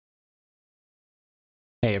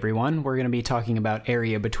Hey everyone, we're going to be talking about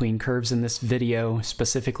area between curves in this video,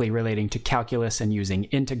 specifically relating to calculus and using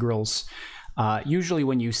integrals. Usually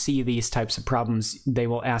when you see these types of problems, they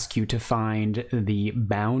will ask you to find the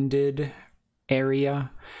bounded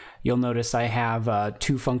area. You'll notice I have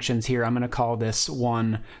two functions here. I'm going to call this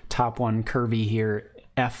top one curvy here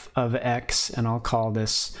f of x, and I'll call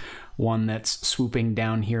this one that's swooping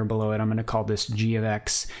down here below it, I'm going to call this g of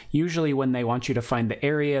x. Usually when they want you to find the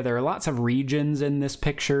area, there are lots of regions in this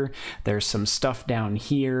picture. There's some stuff down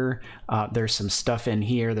here, there's some stuff in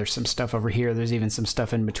here, there's some stuff over here, there's even some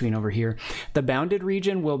stuff in between over here. The bounded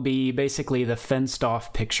region will be basically the fenced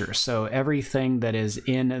off picture. So everything that is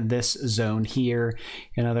in this zone here,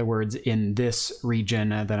 in other words, in this region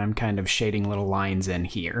that I'm kind of shading little lines in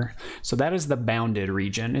here. So that is the bounded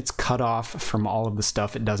region. It's cut off from all of the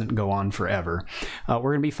stuff. It doesn't go on forever. We're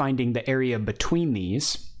going to be finding the area between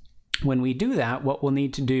these. When we do that, what we'll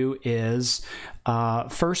need to do is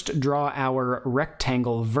first draw our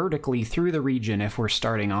rectangle vertically through the region if we're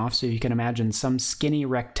starting off. So you can imagine some skinny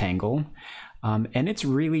rectangle. And it's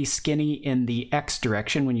really skinny in the x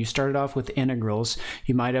direction. When you started off with integrals,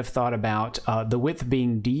 you might have thought about the width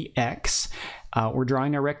being dx. We're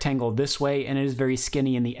drawing a rectangle this way, and it is very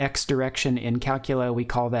skinny in the x direction. In calculi, we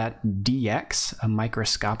call that dx, a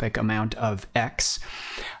microscopic amount of x.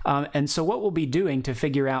 And so what we'll be doing to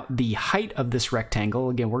figure out the height of this rectangle,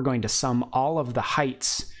 again, we're going to sum all of the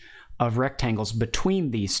heights of rectangles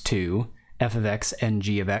between these two, f of x and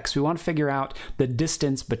g of x. We want to figure out the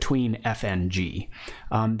distance between f and g.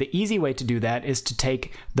 The easy way to do that is to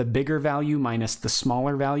take the bigger value minus the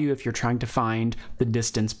smaller value if you're trying to find the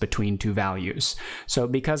distance between two values. So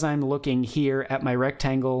because I'm looking here at my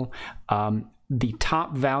rectangle, the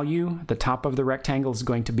top value, the top of the rectangle, is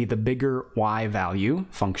going to be the bigger y value,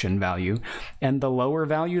 function value, and the lower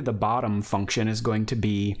value, the bottom function, is going to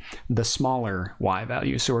be the smaller y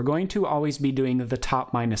value. So we're going to always be doing the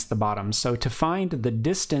top minus the bottom. So to find the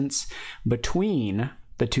distance between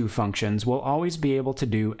the two functions, we'll always be able to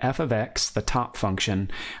do f of x, the top function,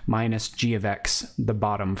 minus g of x, the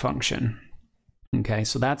bottom function. Okay,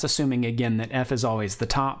 so that's assuming, again, that f is always the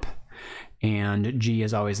top and g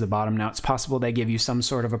is always the bottom. Now, it's possible they give you some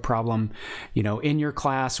sort of a problem, you know, in your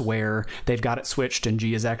class where they've got it switched and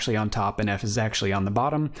g is actually on top and f is actually on the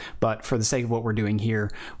bottom, but for the sake of what we're doing here,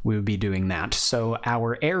 we would be doing that. So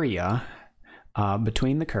our area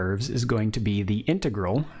between the curves is going to be the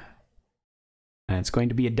integral, and it's going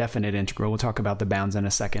to be a definite integral. We'll talk about the bounds in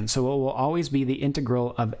a second. So it will always be the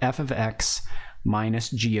integral of f of x minus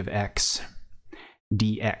g of x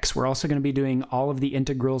dx. We're also going to be doing all of the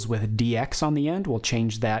integrals with dx on the end. We'll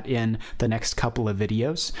change that in the next couple of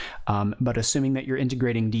videos. But assuming that you're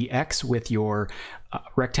integrating dx with your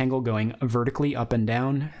rectangle going vertically up and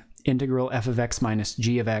down, integral f of x minus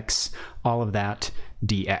g of x, all of that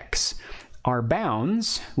dx. Our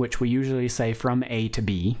bounds, which we usually say from a to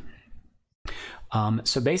b,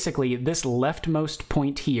 so basically this leftmost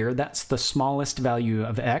point here, that's the smallest value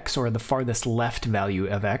of x, or the farthest left value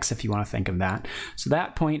of x, if you want to think of that. So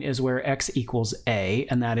that point is where x equals a,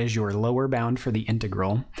 and that is your lower bound for the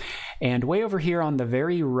integral. And way over here on the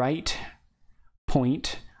very right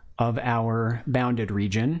point of our bounded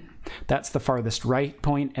region, that's the farthest right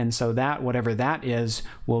point, and so that, whatever that is,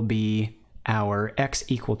 will be our x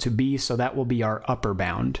equal to b, so that will be our upper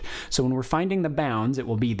bound. So when we're finding the bounds, it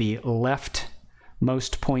will be the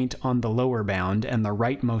leftmost point on the lower bound and the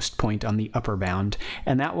rightmost point on the upper bound,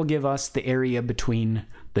 and that will give us the area between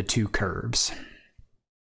the two curves.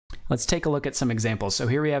 Let's take a look at some examples. So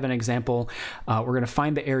here we have an example. We're going to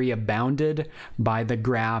find the area bounded by the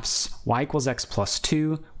graphs y equals x plus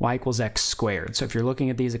 2, y equals x squared. So if you're looking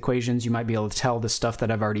at these equations, you might be able to tell the stuff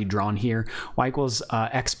that I've already drawn here. Y equals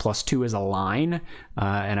x plus 2 is a line,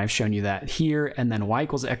 and I've shown you that here, and then y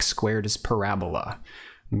equals x squared is parabola.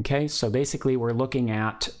 Okay, so basically we're looking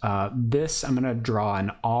at this. I'm going to draw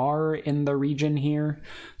an R in the region here.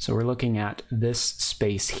 So we're looking at this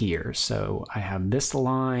space here. So I have this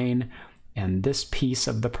line and this piece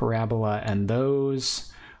of the parabola, and those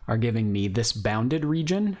are giving me this bounded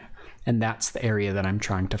region, and that's the area that I'm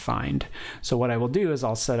trying to find. So what I will do is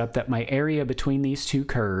I'll set up that my area between these two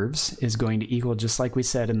curves is going to equal, just like we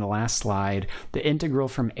said in the last slide, the integral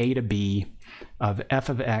from a to b of f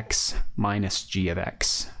of x minus g of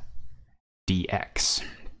x dx.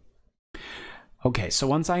 Okay, so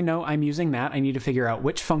once I know I'm using that, I need to figure out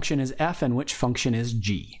which function is f and which function is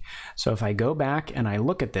g. So if I go back and I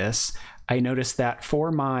look at this, I notice that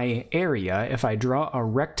for my area, if I draw a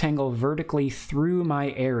rectangle vertically through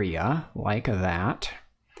my area, like that,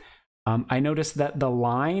 I notice that the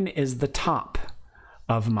line is the top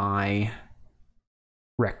of my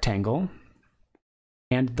rectangle,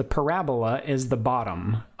 and the parabola is the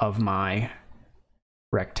bottom of my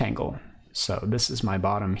rectangle. So this is my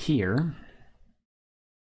bottom here.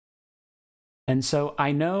 And so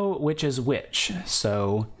I know which is which.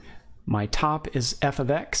 So my top is f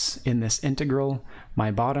of x in this integral.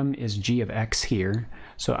 My bottom is g of x here.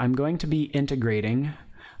 So I'm going to be integrating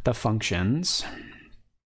the functions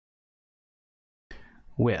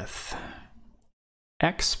with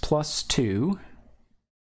x plus 2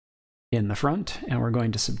 in the front, and we're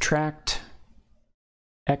going to subtract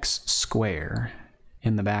x squared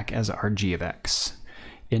in the back as our g of x.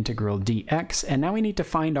 Integral dx, and now we need to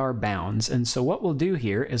find our bounds. And so what we'll do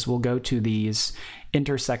here is we'll go to these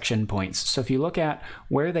intersection points. So if you look at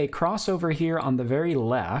where they cross over here on the very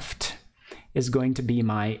left is going to be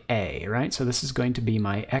my a, right? So this is going to be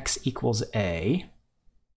my x equals a.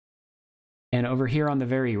 And over here on the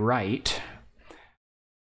very right,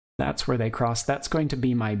 that's where they cross. That's going to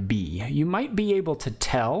be my b. You might be able to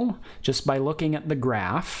tell just by looking at the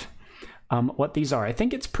graph what these are. I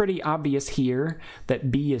think it's pretty obvious here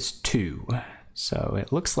that b is 2. So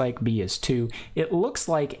it looks like b is 2. It looks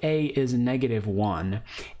like a is -1.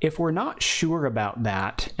 If we're not sure about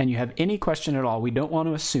that, and you have any question at all, we don't want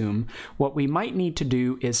to assume, what we might need to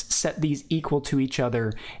do is set these equal to each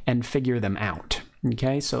other and figure them out.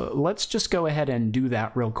 Okay, so let's just go ahead and do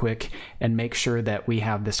that real quick and make sure that we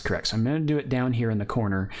have this correct. So I'm going to do it down here in the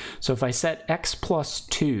corner. So if I set x plus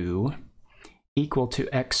 2 equal to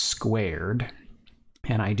x squared,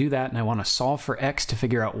 and I do that and I want to solve for x to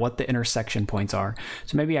figure out what the intersection points are.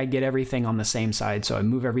 So maybe I get everything on the same side, so I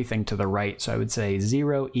move everything to the right. So I would say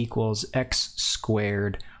 0 equals x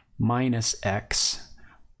squared minus x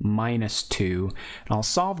minus 2. And I'll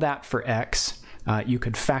solve that for x. You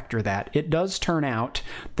could factor that. It does turn out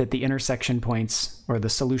that the intersection points, or the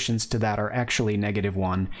solutions to that, are actually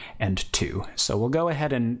 -1 and 2. So we'll go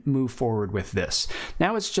ahead and move forward with this.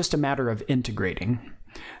 Now it's just a matter of integrating.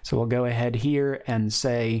 So we'll go ahead here and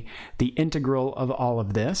say the integral of all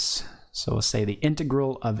of this. So we'll say the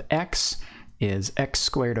integral of x is x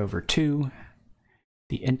squared over 2.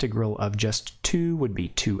 The integral of just 2 would be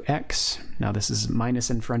 2x. Now this is minus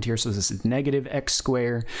in front here, so this is -x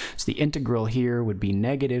squared. So the integral here would be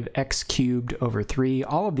 -x cubed over 3.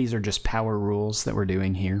 All of these are just power rules that we're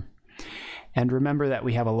doing here. And remember that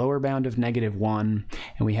we have a lower bound of -1,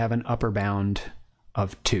 and we have an upper bound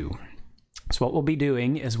of 2. So what we'll be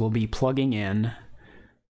doing is we'll be plugging in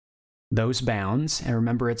those bounds. And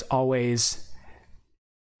remember, it's always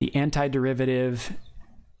the antiderivative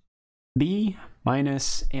b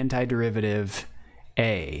minus antiderivative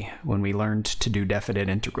a when we learned to do definite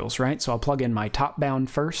integrals, right? So I'll plug in my top bound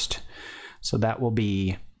first. So that will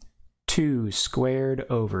be 2 squared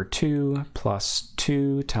over 2 plus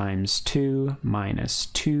 2 times 2 minus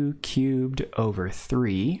 2 cubed over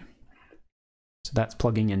 3. So that's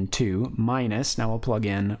plugging in 2 minus, now we'll plug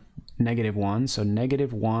in -1, so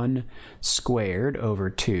 -1 squared over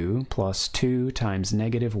 2 plus 2 times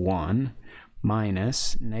 -1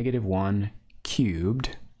 minus -1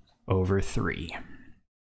 cubed over 3.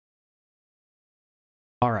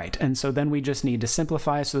 All right, and so then we just need to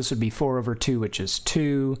simplify. So this would be 4 over 2, which is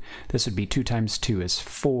 2. This would be 2 times 2 is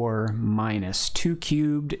 4, minus 2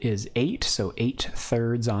 cubed is 8, so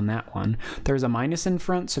 8/3 on that one. There's a minus in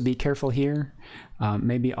front, so be careful here.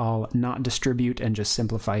 Maybe I'll not distribute and just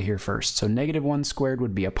simplify here first. So -1 squared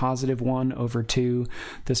would be a +1 over 2.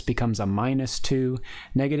 This becomes a -2.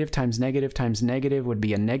 Negative times negative times negative would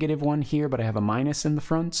be a -1 here, but I have a minus in the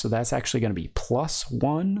front, so that's actually going to be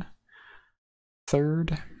 +1/3.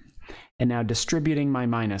 And now distributing my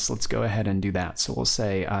minus, let's go ahead and do that. So we'll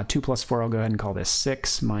say 2 plus 4, I'll go ahead and call this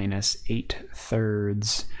 6 minus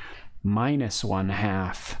 8/3 minus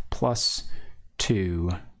 1/2 plus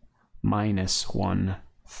 2 minus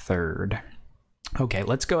 1/3. Okay,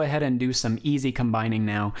 let's go ahead and do some easy combining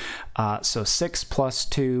now. So 6 plus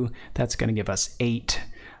 2, that's going to give us 8.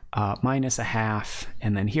 Minus 1/2,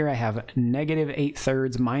 and then here I have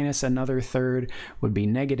 -8/3 minus another third would be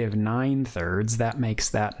 -9/3. That makes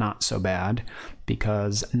that not so bad,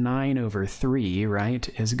 because 9 over 3, right,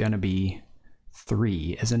 is going to be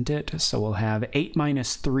 3, isn't it? So we'll have 8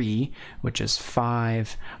 minus 3, which is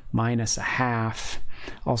 5, minus 1/2,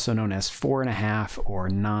 also known as 4.5 or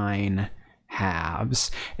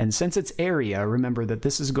 9/2. And since it's area, remember that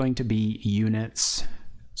this is going to be units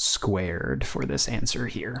squared for this answer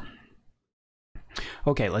here.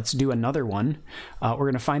 Okay, let's do another one. We're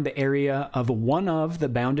going to find the area of one of the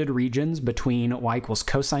bounded regions between y equals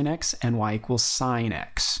cosine x and y equals sine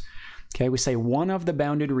x. Okay, we say one of the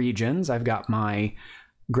bounded regions. I've got my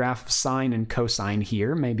graph of sine and cosine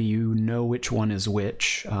here. Maybe you know which one is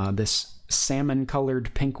which. This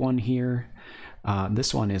salmon-colored pink one here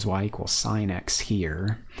This one is y equals sine x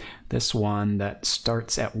here. This one that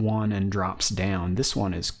starts at 1 and drops down, this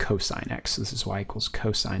one is cosine x. This is y equals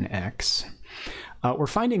cosine x. We're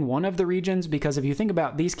finding one of the regions because if you think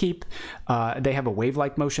about these they have a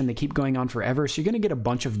wave-like motion, they keep going on forever, so you're going to get a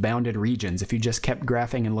bunch of bounded regions if you just kept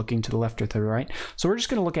graphing and looking to the left or to the right. So we're just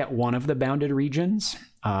going to look at one of the bounded regions,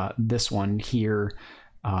 this one here,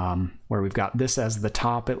 where we've got this as the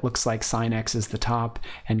top. It looks like sine x is the top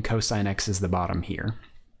and cosine x is the bottom here.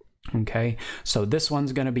 Okay, so this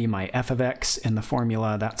one's going to be my f of x in the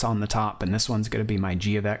formula, that's on the top, and this one's going to be my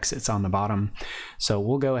g of x, it's on the bottom. So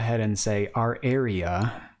we'll go ahead and say our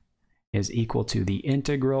area is equal to the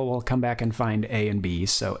integral. We'll come back and find a and b.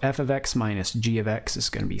 So f of x minus g of x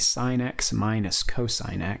is going to be sine x minus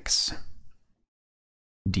cosine x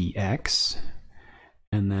dx.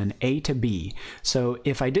 And then a to b. So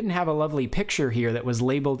if I didn't have a lovely picture here that was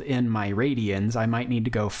labeled in my radians, I might need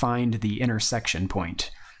to go find the intersection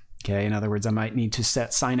point. Okay, in other words, I might need to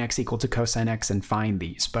set sine x equal to cosine x and find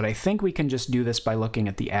these. But I think we can just do this by looking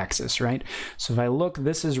at the axis, right? So if I look,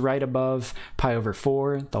 this is right above pi over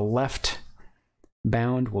 4. The left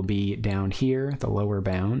bound will be down here, the lower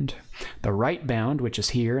bound. The right bound, which is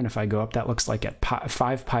here, and if I go up, that looks like at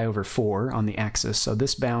 5 pi over 4 on the axis. So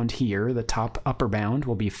this bound here, the top upper bound,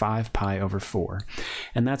 will be 5 pi over 4.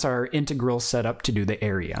 And that's our integral set up to do the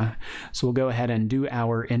area. So we'll go ahead and do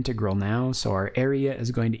our integral now. So our area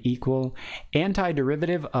is going to equal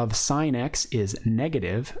antiderivative of sine x is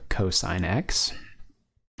negative cosine x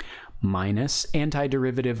minus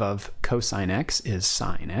antiderivative of cosine x is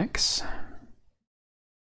sine x.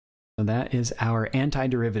 So that is our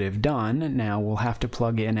antiderivative done. Now we'll have to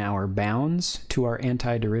plug in our bounds to our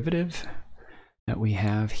antiderivative that we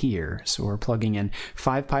have here. So we're plugging in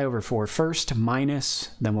 5 pi over 4 first,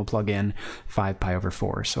 minus, then we'll plug in 5 pi over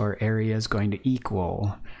 4. So our area is going to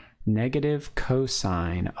equal negative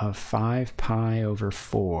cosine of 5 pi over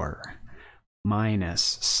 4 minus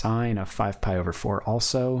sine of 5 pi over 4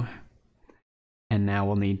 also. And now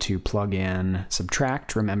we'll need to plug in,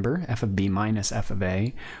 subtract, remember, f of b minus f of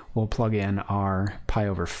a. We'll plug in our pi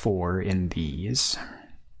over 4 in these.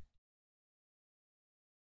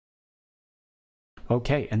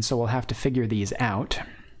 Okay, and so we'll have to figure these out.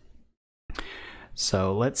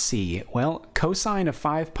 So let's see. Well, cosine of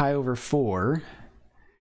 5 pi over 4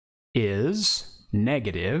 is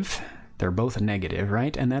negative. They're both negative,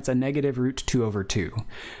 right? And that's a negative root 2 over 2.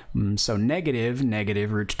 So negative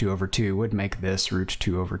root 2 over 2 would make this root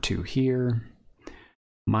 2 over 2 here.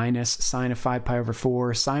 Minus sine of 5 pi over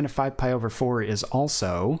 4. Sine of 5 pi over 4 is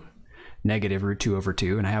also negative root 2 over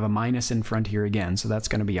 2. And I have a minus in front here again. So that's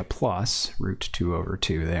going to be a plus root 2 over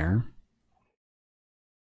 2 there.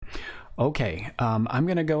 Okay, I'm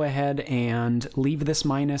going to go ahead and leave this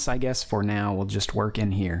minus, I guess, for now. We'll just work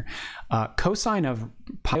in here. Cosine of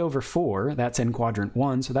pi over 4, that's in quadrant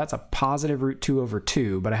 1, so that's a positive root 2 over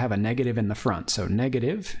 2, but I have a negative in the front, so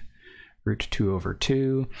negative root 2 over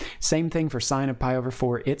 2. Same thing for sine of pi over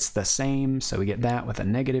 4. It's the same, so we get that with a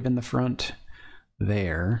negative in the front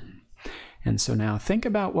there. And so now think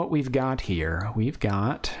about what we've got here. We've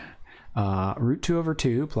got root 2 over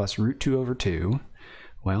 2 plus root 2 over 2.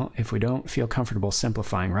 Well, if we don't feel comfortable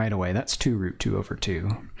simplifying right away, that's 2 root 2 over 2.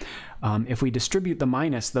 If we distribute the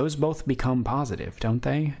minus, those both become positive, don't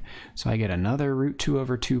they? So I get another root 2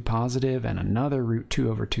 over 2 positive and another root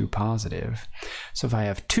 2 over 2 positive. So if I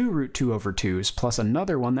have 2 root 2 over 2s plus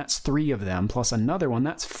another one, that's 3 of them, plus another one,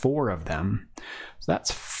 that's 4 of them. So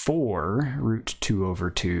that's 4 root 2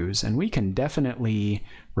 over 2s, and we can definitely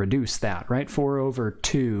reduce that, right? 4 over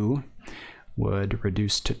 2 would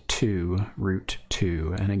reduce to 2 root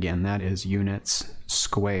 2. And again, that is units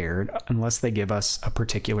squared, unless they give us a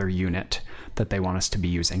particular unit that they want us to be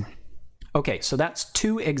using. Okay, so that's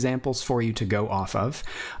 2 examples for you to go off of.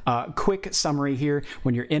 Quick summary here.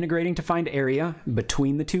 When you're integrating to find area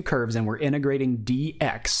between the 2 curves and we're integrating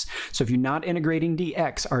dx. So if you're not integrating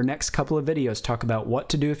dx, our next couple of videos talk about what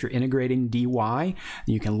to do if you're integrating dy.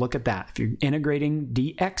 You can look at that. If you're integrating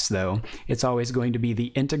dx though, it's always going to be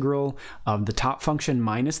the integral of the top function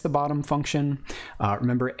minus the bottom function.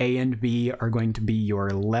 Remember, a and b are going to be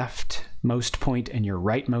your leftmost point and your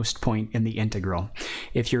rightmost point in the integral.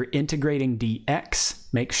 If you're integrating dx,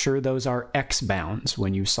 make sure those are x bounds.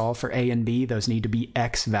 When you solve for a and b, those need to be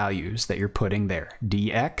x values that you're putting there.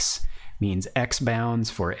 Dx means x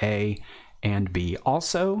bounds for a and b.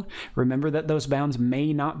 Also, remember that those bounds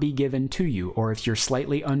may not be given to you, or if you're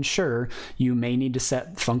slightly unsure, you may need to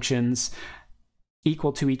set functions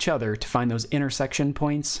equal to each other to find those intersection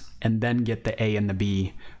points and then get the a and the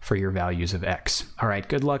b for your values of x. All right,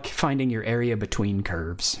 good luck finding your area between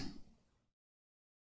curves.